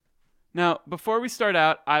Now, before we start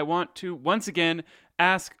out, I want to once again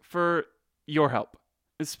ask for your help.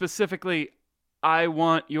 Specifically, I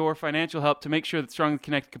want your financial help to make sure that Strongly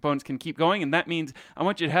Connected Components can keep going, and that means I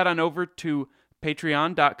want you to head on over to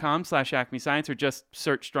patreon.com/ACMEScience, or just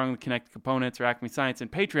search Strongly Connected Components or ACMEScience in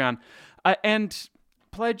Patreon, and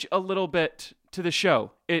pledge a little bit to the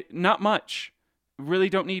show. Not much. Really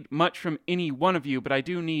don't need much from any one of you, but I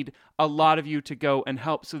do need a lot of you to go and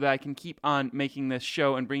help so that I can keep on making this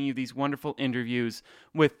show and bring you these wonderful interviews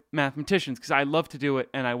with mathematicians, because I love to do it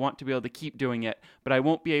and I want to be able to keep doing it, but I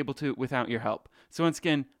won't be able to without your help. So once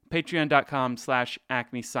again,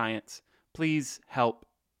 patreon.com/ACMEScience. Please help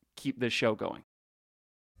keep this show going.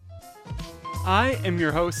 I am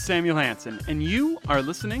your host, Samuel Hansen, and you are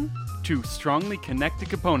listening to Strongly Connected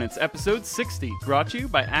Components, episode 60, brought to you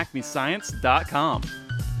by ACMEScience.com.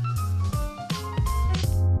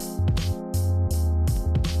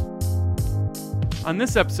 On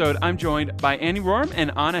this episode, I'm joined by Rorem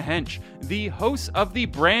and Anna Haensch, the hosts of the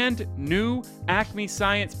brand new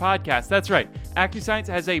ACMEScience podcast. That's right, ACMEScience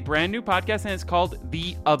has a brand new podcast, and it's called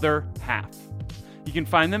The Other Half. You can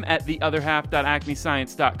find them at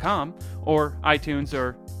theotherhalf.acmescience.com or iTunes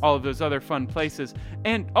or all of those other fun places.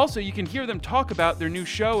 And also, you can hear them talk about their new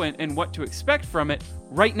show and what to expect from it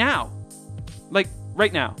right now. Like,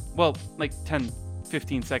 right now. Well, like 10,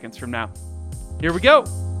 15 seconds from now. Here we go.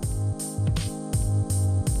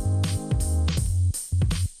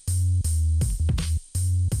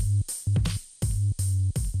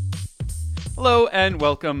 Hello and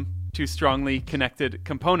welcome to Strongly Connected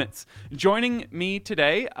Components. Joining me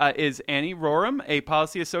today is Rorem, a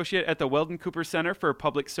policy associate at the Weldon Cooper Center for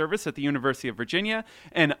Public Service at the University of Virginia,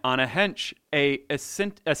 and Anna Haensch, a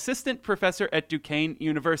assistant professor at Duquesne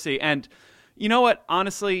University. And you know what?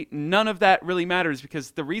 Honestly, none of that really matters,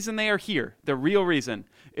 because the reason they are here, the real reason,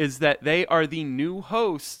 is that they are the new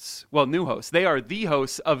hosts. Well, new hosts. They are the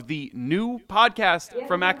hosts of the new podcast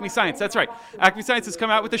from ACMEScience. That's right. ACMEScience has come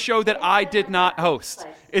out with a show that I did not host.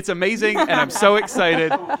 It's amazing, and I'm so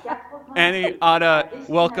excited. Anna,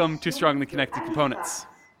 welcome to Strongly Connected Components.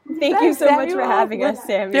 Thank you so much for having us,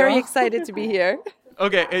 Samuel. Very excited to be here.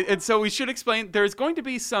 Okay, and so we should explain, there's going to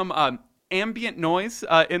be some ambient noise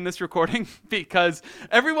in this recording because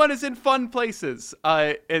everyone is in fun places.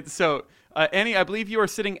 And so, Annie, I believe you are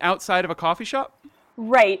sitting outside of a coffee shop?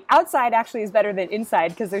 Right. Outside actually is better than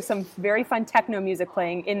inside, because there's some very fun techno music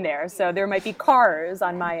playing in there. So there might be cars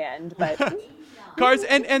on my end, but... Cars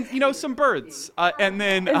and you know, some birds. And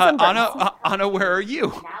then, Anna, where are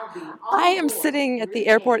you? I am sitting at the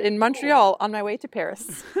airport in Montreal on my way to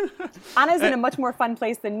Paris. Anna's in a much more fun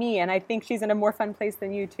place than me, and I think she's in a more fun place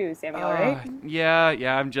than you too, Samuel, right? Yeah,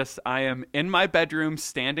 I am in my bedroom,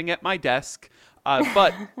 standing at my desk.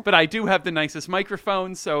 But I do have the nicest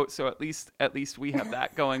microphone, so at least we have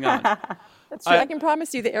that going on. That's true. I can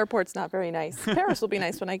promise you the airport's not very nice. Paris will be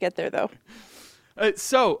nice when I get there, though.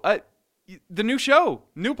 The new show,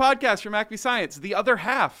 new podcast from ACMEScience, The Other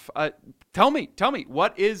Half. Tell me,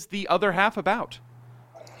 what is The Other Half about?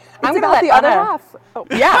 I'm going to let the other half. Oh.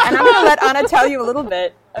 Yeah, and I'm going to let Anna tell you a little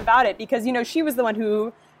bit about it, because, you know, she was the one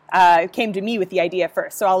who came to me with the idea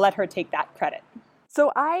first, so I'll let her take that credit.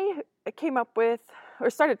 So I came up with, or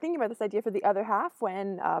started thinking about this idea for The Other Half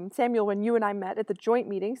when, Samuel, when you and I met at the joint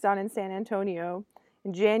meetings down in San Antonio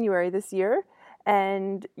in January this year.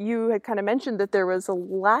 And you had kind of mentioned that there was a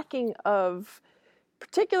lacking of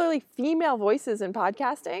particularly female voices in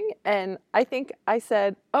podcasting. And I think I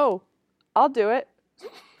said, oh, I'll do it.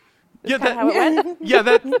 How it went. Yeah,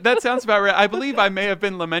 that sounds about right. I believe I may have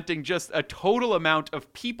been lamenting just a total amount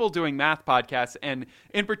of people doing math podcasts, and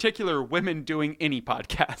in particular, women doing any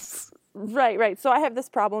podcasts. Right. So I have this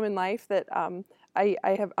problem in life that I'm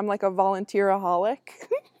like a volunteeraholic,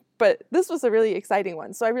 but this was a really exciting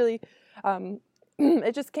one. So I really...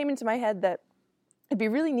 it just came into my head that it'd be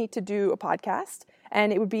really neat to do a podcast,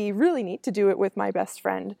 and it would be really neat to do it with my best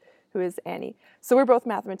friend, who is Annie. So we're both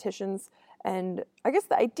mathematicians, and I guess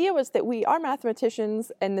the idea was that we are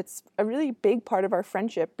mathematicians, and it's a really big part of our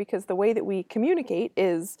friendship, because the way that we communicate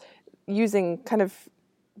is using kind of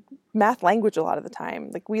math language a lot of the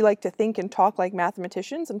time. Like, we like to think and talk like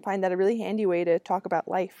mathematicians and find that a really handy way to talk about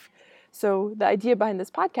life. So the idea behind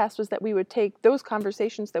this podcast was that we would take those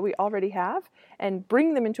conversations that we already have and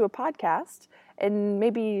bring them into a podcast and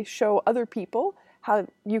maybe show other people how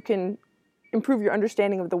you can improve your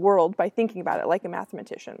understanding of the world by thinking about it like a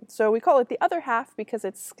mathematician. So we call it The Other Half because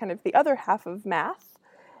it's kind of the other half of math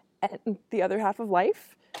and the other half of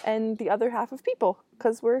life and the other half of people,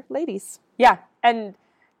 because we're ladies. Yeah, and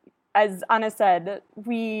as Anna said,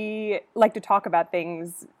 we like to talk about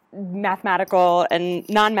things mathematical and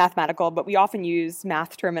non-mathematical, but we often use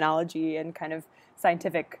math terminology and kind of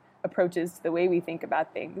scientific approaches to the way we think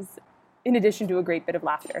about things, in addition to a great bit of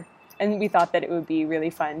laughter. And we thought that it would be really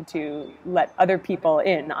fun to let other people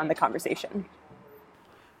in on the conversation.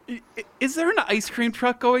 Is there an ice cream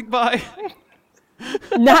truck going by?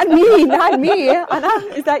 Not me. Anna,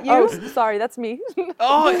 is that you? Oh, sorry, that's me.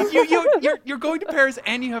 Oh, you're going to Paris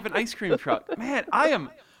and you have an ice cream truck. Man, I am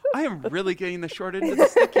really getting the short end of the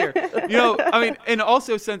stick here. And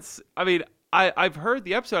also I've heard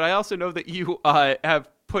the episode. I also know that you have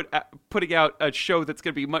putting out a show that's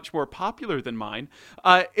going to be much more popular than mine.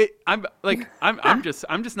 I'm just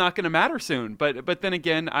not going to matter soon. But then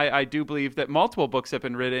again, I do believe that multiple books have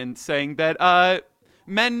been written saying that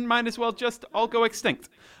men might as well just all go extinct.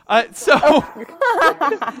 It's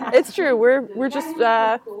true. We're just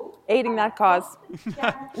aiding that cause.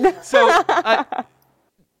 So.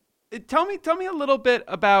 Tell me a little bit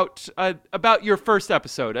about your first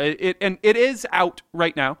episode. It is out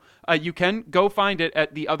right now. You can go find it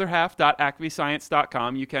at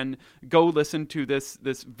theotherhalf.acmescience.com. You can go listen to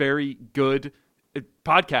this very good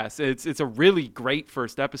podcast. It's a really great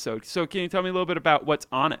first episode. So can you tell me a little bit about what's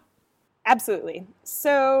on it? Absolutely.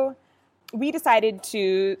 So we decided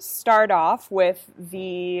to start off with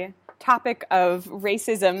the topic of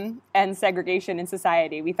racism and segregation in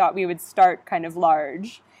society. We thought we would start kind of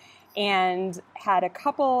large, and had a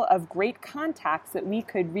couple of great contacts that we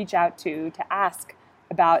could reach out to ask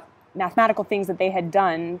about mathematical things that they had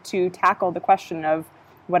done to tackle the question of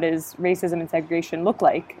what does racism and segregation look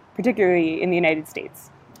like, particularly in the United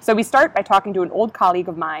States. So we start by talking to an old colleague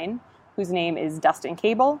of mine, whose name is Dustin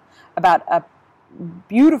Cable, about a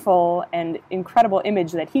beautiful and incredible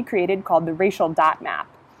image that he created called the racial dot map.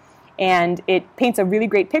 And it paints a really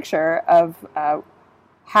great picture of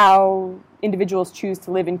how individuals choose to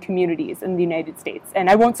live in communities in the United States. And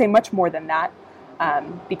I won't say much more than that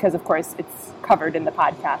because, of course, it's covered in the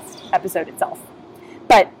podcast episode itself.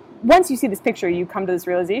 But once you see this picture, you come to this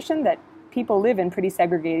realization that people live in pretty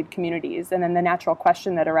segregated communities. And then the natural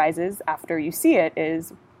question that arises after you see it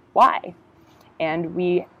is, why? And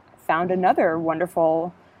we found another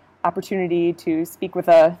wonderful opportunity to speak with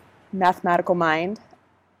a mathematical mind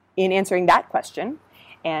in answering that question,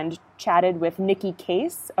 and chatted with Nikki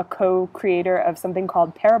Case, a co-creator of something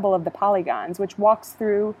called Parable of the Polygons, which walks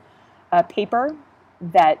through a paper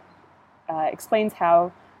that explains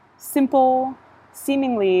how simple,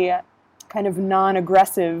 seemingly kind of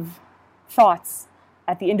non-aggressive thoughts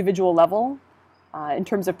at the individual level, in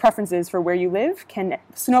terms of preferences for where you live, can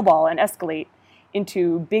snowball and escalate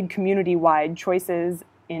into big community-wide choices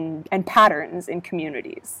and patterns in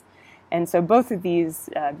communities. And so both of these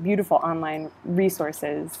beautiful online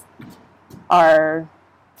resources are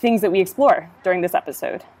things that we explore during this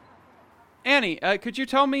episode. Annie, could you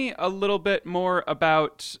tell me a little bit more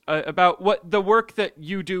about what the work that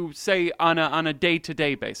you do, say, on a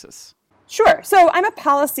day-to-day basis? Sure. So I'm a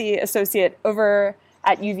policy associate over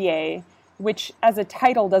at UVA, which as a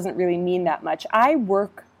title doesn't really mean that much. I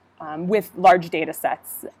work with large data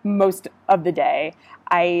sets most of the day.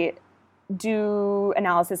 I do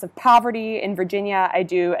analysis of poverty in Virginia. I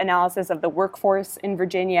do analysis of the workforce in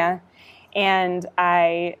Virginia. And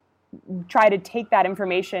I try to take that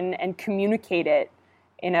information and communicate it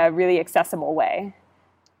in a really accessible way.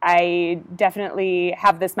 I definitely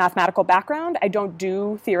have this mathematical background. I don't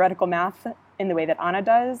do theoretical math in the way that Anna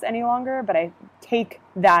does any longer, but I take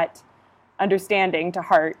that understanding to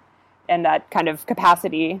heart and that kind of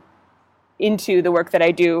capacity into the work that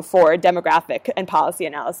I do for demographic and policy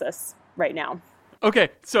analysis right now. Okay,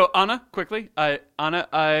 so Anna, quickly, Anna,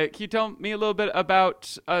 can you tell me a little bit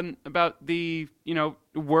about the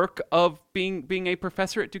work of being a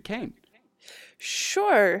professor at Duquesne?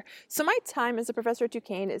 Sure. So my time as a professor at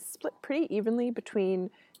Duquesne is split pretty evenly between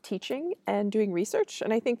teaching and doing research,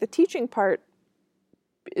 and I think the teaching part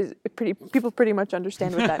is people pretty much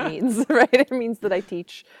understand what that means, right? It means that I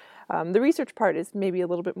teach. The research part is maybe a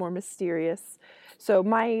little bit more mysterious. So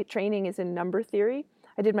my training is in number theory.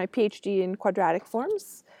 I did my PhD in quadratic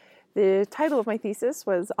forms. The title of my thesis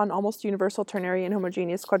was on almost universal ternary and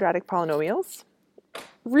homogeneous quadratic polynomials.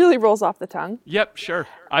 Really rolls off the tongue. Yep, sure.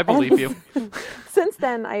 I believe you. Since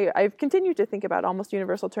then, I've continued to think about almost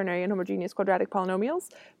universal ternary and homogeneous quadratic polynomials,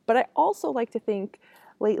 but I also like to think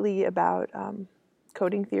lately about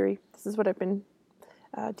coding theory. This is what I've been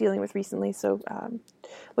dealing with recently. So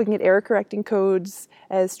looking at error-correcting codes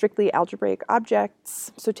as strictly algebraic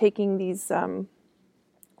objects. So taking these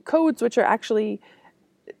codes, which are actually,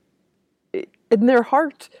 in their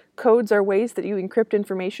heart, codes are ways that you encrypt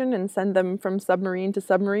information and send them from submarine to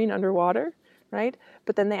submarine underwater. right?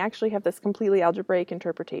 But then they actually have this completely algebraic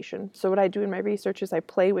interpretation. So what I do in my research is I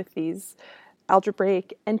play with these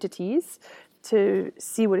algebraic entities to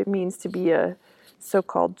see what it means to be a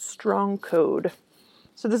so-called strong code.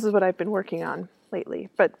 So this is what I've been working on lately.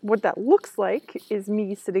 But what that looks like is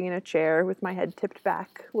me sitting in a chair with my head tipped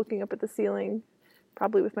back, looking up at the ceiling,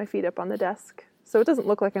 probably with my feet up on the desk. So it doesn't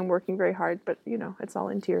look like I'm working very hard, but it's all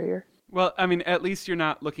interior. Well, I mean, at least you're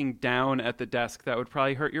not looking down at the desk. That would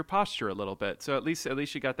probably hurt your posture a little bit. So at least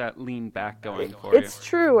you got that lean back going for you. It's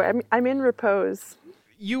true. I'm in repose.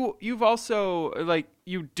 You've also,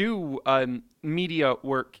 you do media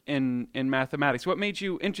work in mathematics. What made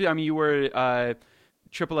you interested? I mean, you were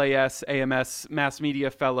AAAS, AMS Mass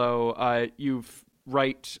Media Fellow. You've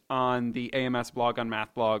write on the AMS blog on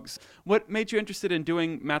Math Blogs. What made you interested in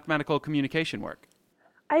doing mathematical communication work?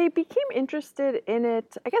 I became interested in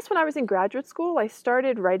it, I guess when I was in graduate school. I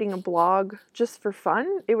started writing a blog just for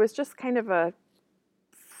fun. It was just kind of a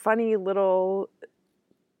funny little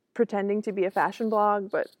pretending to be a fashion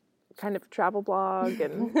blog, but kind of a travel blog.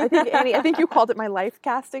 And I think, Annie, I think you called it my life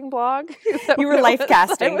casting blog. You were life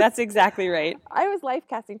casting. That's exactly right. I was life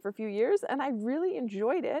casting for a few years, and I really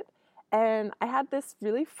enjoyed it. And I had this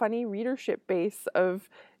really funny readership base of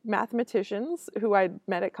mathematicians who I'd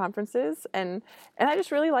met at conferences, and I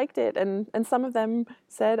just really liked it. And some of them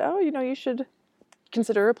said, oh, you should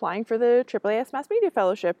consider applying for the AAAS Mass Media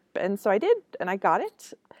Fellowship. And so I did, and I got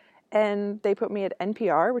it. And they put me at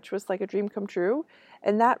NPR, which was like a dream come true.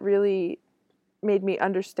 And that really made me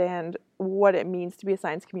understand what it means to be a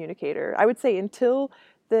science communicator. I would say until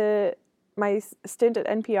my stint at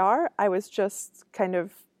NPR, I was just kind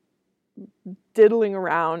of diddling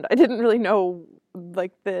around. I didn't really know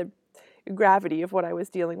the gravity of what I was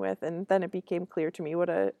dealing with, and then it became clear to me what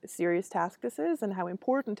a serious task this is and how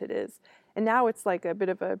important it is. And now it's like a bit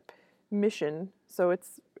of a mission, so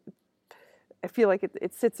I feel like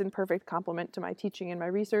it sits in perfect complement to my teaching and my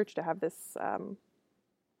research to have this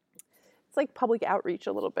it's like public outreach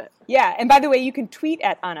a little bit. Yeah, and by the way, you can tweet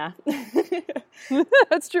at Anna.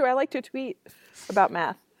 That's true. I like to tweet about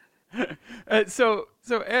math. So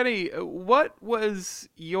Annie, what was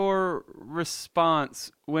your response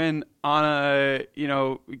when Anna,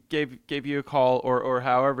 gave you a call or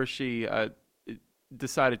however she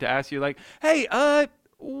decided to ask you, like, hey,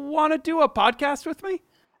 want to do a podcast with me?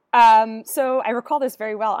 So I recall this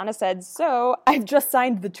very well. Anna said, so I've just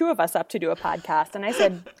signed the two of us up to do a podcast. And I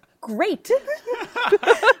said, great.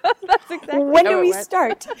 That's exactly when how do it we went.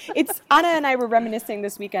 start? Anna and I were reminiscing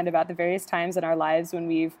this weekend about the various times in our lives when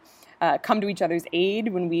we've come to each other's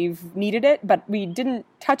aid when we've needed it, but we didn't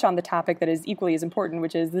touch on the topic that is equally as important,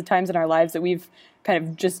 which is the times in our lives that we've kind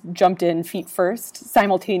of just jumped in feet first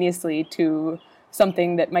simultaneously to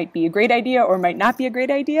something that might be a great idea or might not be a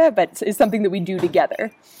great idea, but is something that we do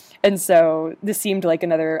together. And so this seemed like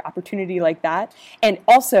another opportunity like that. And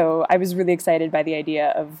also, I was really excited by the idea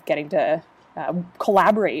of getting to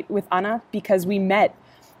collaborate with Anna because we met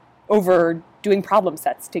over doing problem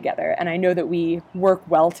sets together. And I know that we work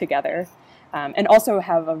well together and also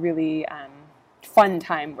have a really fun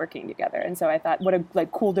time working together. And so I thought, what a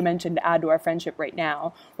cool dimension to add to our friendship right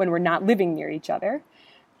now when we're not living near each other.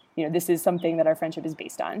 This is something that our friendship is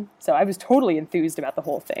based on. So I was totally enthused about the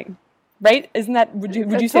whole thing. Right? Isn't that, would you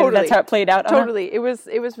say totally. that's how it played out? Totally. It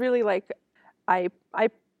was really like, I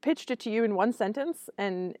pitched it to you in one sentence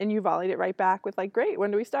and you volleyed it right back with like, great,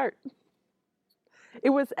 when do we start?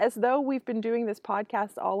 It was as though we've been doing this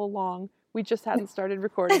podcast all along. We just hadn't started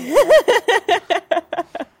recording it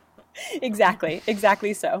yet.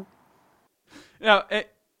 Exactly so. Now,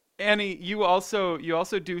 Annie, you also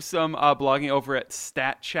do some blogging over at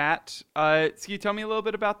StatChat. So can you tell me a little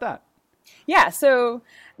bit about that? Yeah, so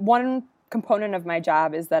one component of my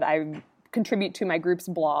job is that I contribute to my group's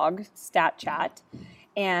blog, StatChat,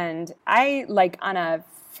 and I, like Anna,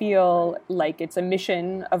 feel like it's a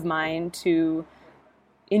mission of mine to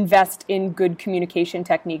invest in good communication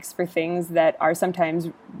techniques for things that are sometimes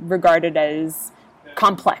regarded as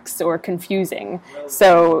complex or confusing.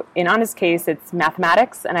 So in Anna's case, it's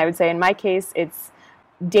mathematics, and I would say in my case, it's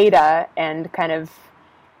data and kind of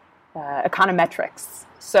econometrics.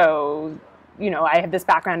 So, I have this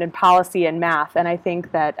background in policy and math, and I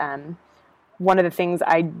think that one of the things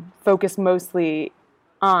I focus mostly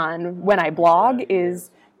on when I blog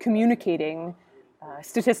is communicating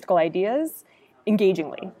statistical ideas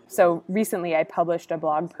engagingly. So recently I published a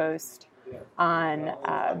blog post on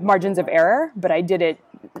margins of error, but I did it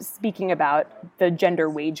speaking about the gender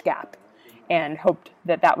wage gap and hoped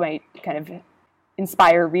that might kind of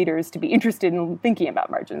inspire readers to be interested in thinking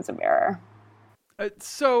about margins of error.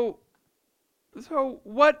 So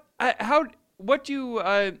what what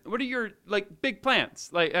are your like big plans?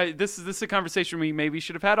 Like this is a conversation we maybe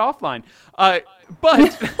should have had offline.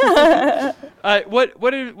 But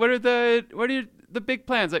what are the big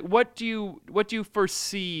plans? Like what do you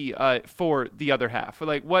foresee for the other half? Or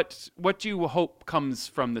like what do you hope comes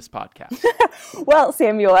from this podcast? Well,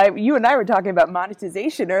 Samuel, you and I were talking about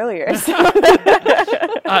monetization earlier. So.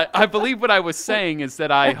 I believe what I was saying is that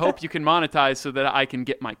I hope you can monetize so that I can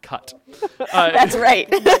get my cut. That's right.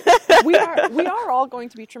 We are all going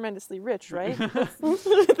to be tremendously rich, right?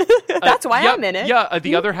 That's why I'm in it. Yeah,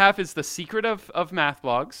 the other half is the secret of math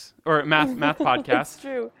blogs or math podcasts. It's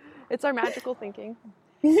true. It's our magical thinking.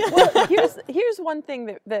 Well, here's one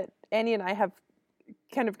thing that Annie and I have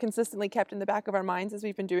kind of consistently kept in the back of our minds as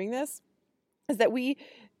we've been doing this, is that we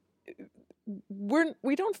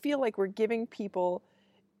don't feel like we're giving people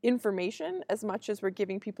information as much as we're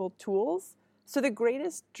giving people tools. So the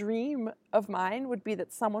greatest dream of mine would be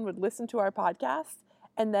that someone would listen to our podcast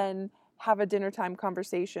and then have a dinner time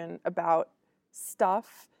conversation about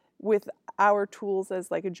stuff with our tools as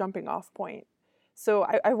like a jumping off point. So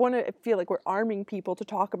I want to feel like we're arming people to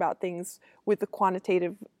talk about things with the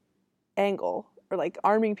quantitative angle, or like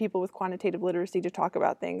arming people with quantitative literacy to talk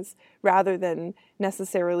about things rather than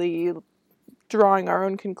necessarily drawing our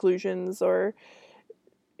own conclusions or,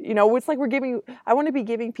 it's like I want to be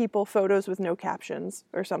giving people photos with no captions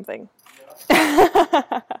or something.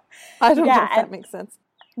 I don't know if that makes sense.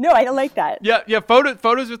 No, I don't like that. Yeah,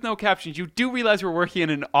 photos with no captions. You do realize we're working in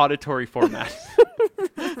an auditory format.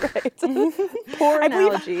 Right. Poor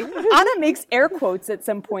analogy. Anna makes air quotes at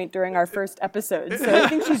some point during our first episode, so I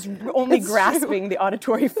think she's only grasping the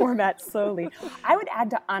auditory format slowly. I would add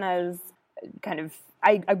to Anna's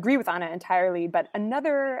I agree with Anna entirely, but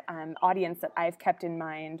another audience that I've kept in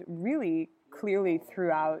mind really clearly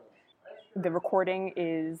throughout the recording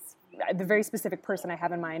is the very specific person I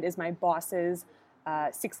have in mind is my boss's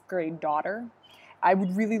 6th grade daughter. I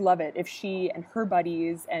would really love it if she and her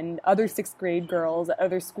buddies and other 6th grade girls at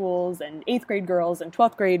other schools and 8th grade girls and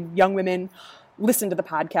 12th grade young women listen to the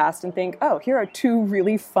podcast and think, oh, here are two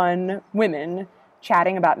really fun women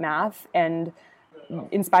chatting about math and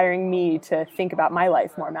inspiring me to think about my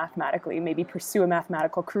life more mathematically, maybe pursue a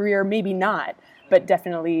mathematical career, maybe not, but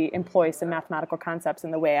definitely employ some mathematical concepts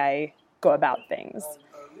in the way I go about things.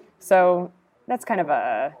 So that's kind of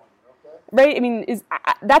a... Right? I mean,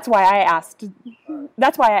 that's why I asked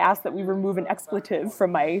that we remove an expletive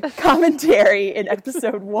from my commentary in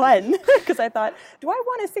episode 1, because I thought, do I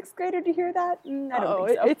want a 6th grader to hear that? I don't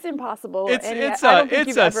think so. It's impossible. It's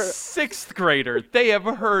a 6th grader. They have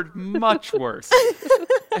heard much worse.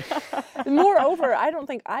 Moreover, I don't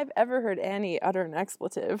think I've ever heard Annie utter an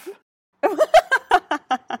expletive.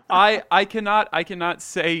 I cannot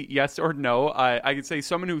say yes or no. I can say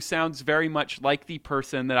someone who sounds very much like the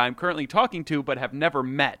person that I'm currently talking to but have never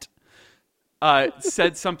met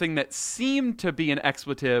said something that seemed to be an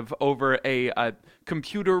expletive over a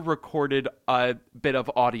computer recorded bit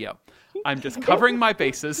of audio. I'm just covering my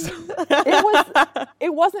bases.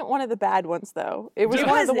 It wasn't one of the bad ones, though. It was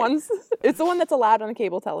one of the ones. It's the one that's allowed on a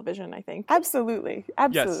cable television, I think. Absolutely.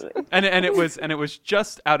 Yes. And it was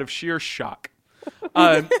just out of sheer shock.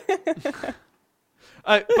 But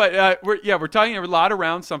we're talking a lot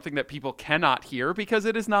around something that people cannot hear because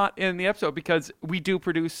it is not in the episode, because we do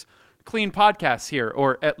produce clean podcasts here,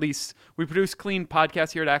 or at least we produce clean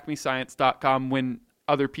podcasts here at ACMEScience.com when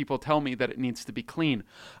other people tell me that it needs to be clean.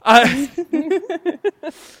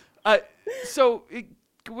 So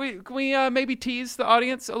can we maybe tease the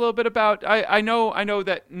audience a little bit about? I know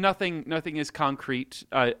that nothing is concrete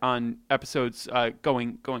on episodes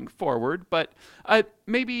going forward, but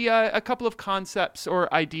maybe a couple of concepts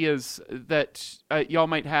or ideas that y'all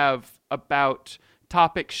might have about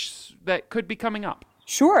topics that could be coming up.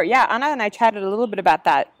 Sure. Yeah, Anna and I chatted a little bit about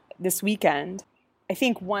that this weekend. I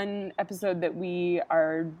think one episode that we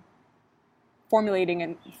are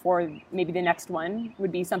formulating for maybe the next one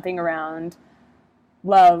would be something around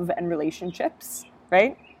love and relationships,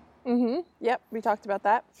 right? Mm-hmm. Yep, we talked about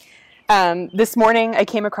that. This morning I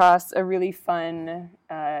came across a really fun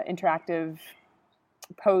interactive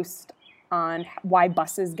post on why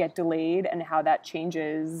buses get delayed and how that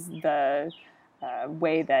changes the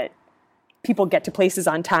way that people get to places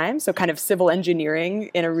on time. So kind of civil engineering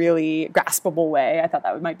in a really graspable way. I thought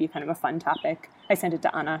that might be kind of a fun topic. I sent it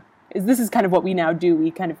to Anna. This is kind of what we now do. We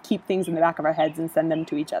kind of keep things in the back of our heads and send them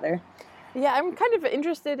to each other. Yeah, I'm kind of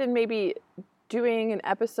interested in maybe doing an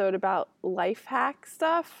episode about life hack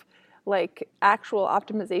stuff, like actual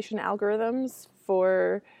optimization algorithms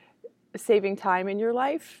for saving time in your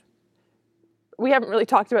life. We haven't really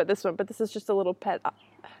talked about this one, but this is just a little pet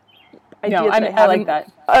ideas I like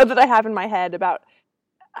that. That I have in my head about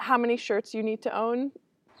how many shirts you need to own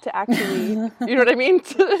to actually, you know what I mean?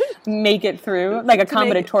 Make it through, like a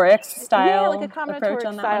combinatorics style. Yeah, like a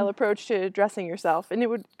combinatorics style approach to dressing yourself, and it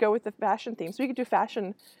would go with the fashion theme. So we could do a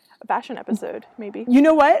fashion episode, maybe. You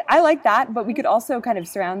know what? I like that, but we could also kind of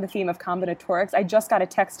surround the theme of combinatorics. I just got a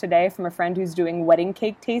text today from a friend who's doing wedding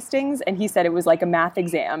cake tastings, and he said it was like a math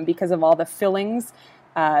exam because of all the fillings,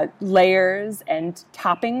 layers, and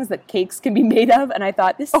toppings that cakes can be made of. And I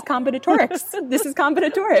thought, this is combinatorics. This is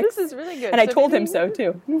combinatorics. This is really good. And I told him so,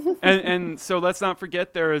 too. And so let's not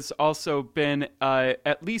forget there has also been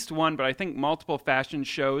at least one, but I think multiple fashion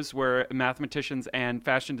shows where mathematicians and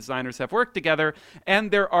fashion designers have worked together,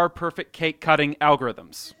 and there are perfect cake cutting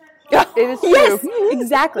algorithms. It is true. Yes,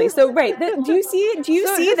 exactly. So, right. Do you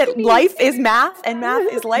see that life is math and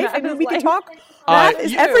math is life? I mean, we can talk. Math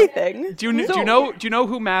is everything. Do you know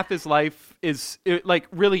who math is life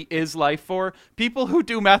really is life for? People who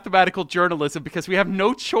do mathematical journalism, because we have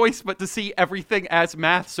no choice but to see everything as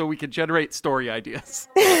math so we can generate story ideas.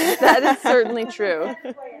 That is certainly true.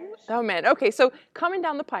 Oh man. Okay, so coming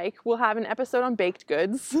down the pike, we'll have an episode on baked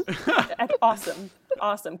goods. That's awesome.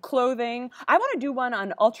 Clothing. I want to do one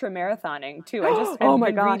on ultra marathoning too. I've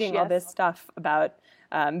been reading all this stuff about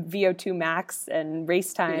VO2 max and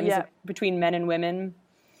race times between men and women.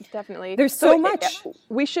 Definitely. There's so much.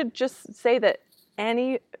 We should just say that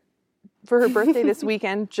Annie, for her birthday this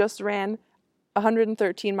weekend, just ran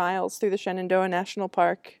 113 miles through the Shenandoah National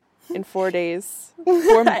Park in 4 days.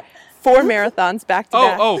 Four marathons back to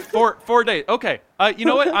back. 4 days. Okay. You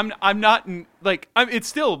know what? I'm not it's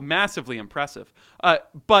still massively impressive.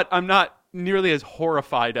 But I'm not nearly as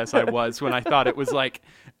horrified as I was when I thought it was like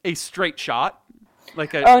a straight shot.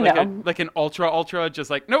 Like an ultra, just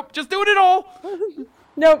like, nope, just doing it all.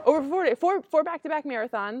 No, over 4 days, four back-to-back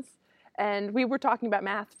marathons, and we were talking about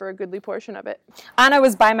math for a goodly portion of it. Anna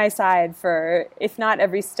was by my side for, if not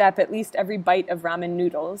every step, at least every bite of ramen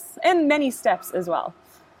noodles, and many steps as well.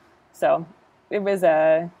 So it was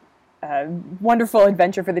a wonderful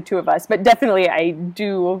adventure for the two of us, but definitely I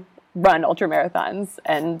do run ultra marathons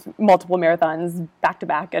and multiple marathons back to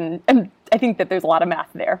back, and I think that there's a lot of math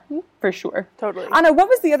there for sure. Totally. Anna, what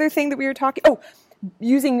was the other thing that we were talking? Oh,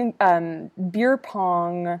 using beer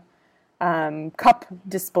pong cup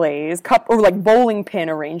displays, or like bowling pin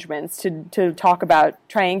arrangements to talk about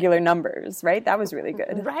triangular numbers, right? That was really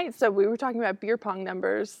good. Right. So we were talking about beer pong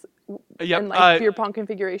numbers. Yep. And like beer pong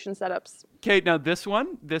configuration setups. Okay, now this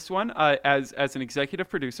one, as an executive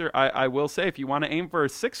producer, I will say, if you want to aim for a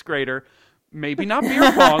sixth grader, maybe not beer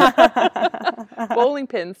pong. Bowling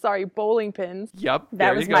pins. Yep,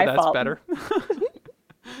 that was my fault. That's better.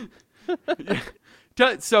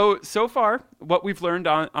 So far, what we've learned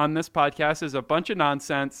on this podcast is a bunch of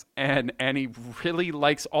nonsense, and Annie really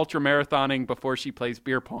likes ultra-marathoning before she plays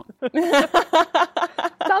beer pong.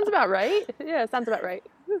 Sounds about right. Yeah, sounds about right.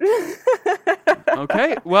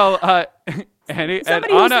 Okay, well, Annie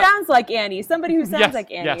somebody and Anna, who sounds like Annie. Somebody who sounds like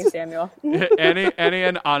Annie, yes. Samuel. Annie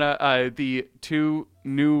and Anna, the two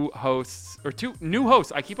new hosts, I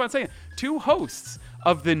keep on saying two hosts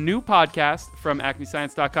of the new podcast from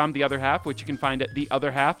ACMEScience.com, The Other Half, which you can find at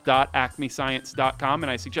theotherhalf.acmescience.com. And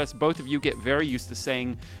I suggest both of you get very used to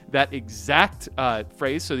saying that exact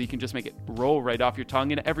phrase so that you can just make it roll right off your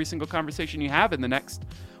tongue in every single conversation you have in the next,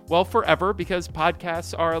 forever, because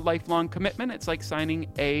podcasts are a lifelong commitment. It's like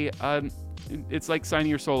signing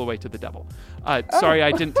your soul away to the devil. Sorry,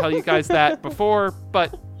 I didn't tell you guys that before,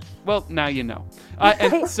 but well, now you know.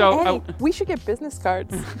 Hey, we should get business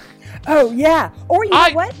cards. Oh yeah, or you know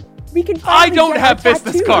what? We can. I don't have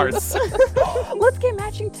business cards. Let's get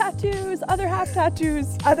matching tattoos. Other half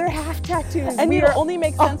tattoos. And We it'll only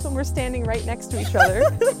make sense when we're standing right next to each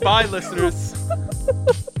other. Bye, listeners.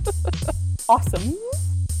 Awesome.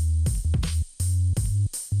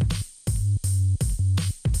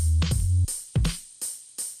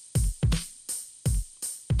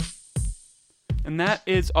 And that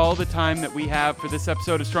is all the time that we have for this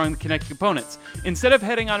episode of Strongly Connected Components. Instead of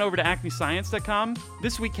heading on over to ACMEScience.com,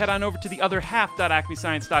 this week head on over to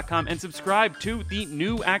theotherhalf.acmescience.com and subscribe to the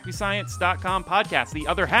new ACMEScience.com podcast, The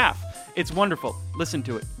Other Half. It's wonderful. Listen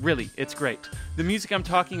to it. Really, it's great. The music I'm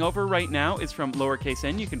talking over right now is from Lowercase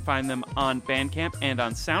N. You can find them on Bandcamp and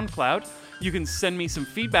on SoundCloud. You can send me some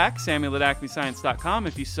feedback, Samuel@ACMEScience.com,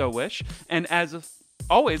 if you so wish. And as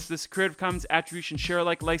always, this is a Creative Commons Attribution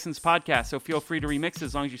Share-alike licensed podcast, so feel free to remix it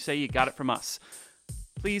as long as you say you got it from us.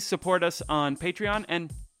 Please support us on Patreon,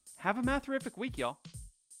 and have a matherific week, y'all.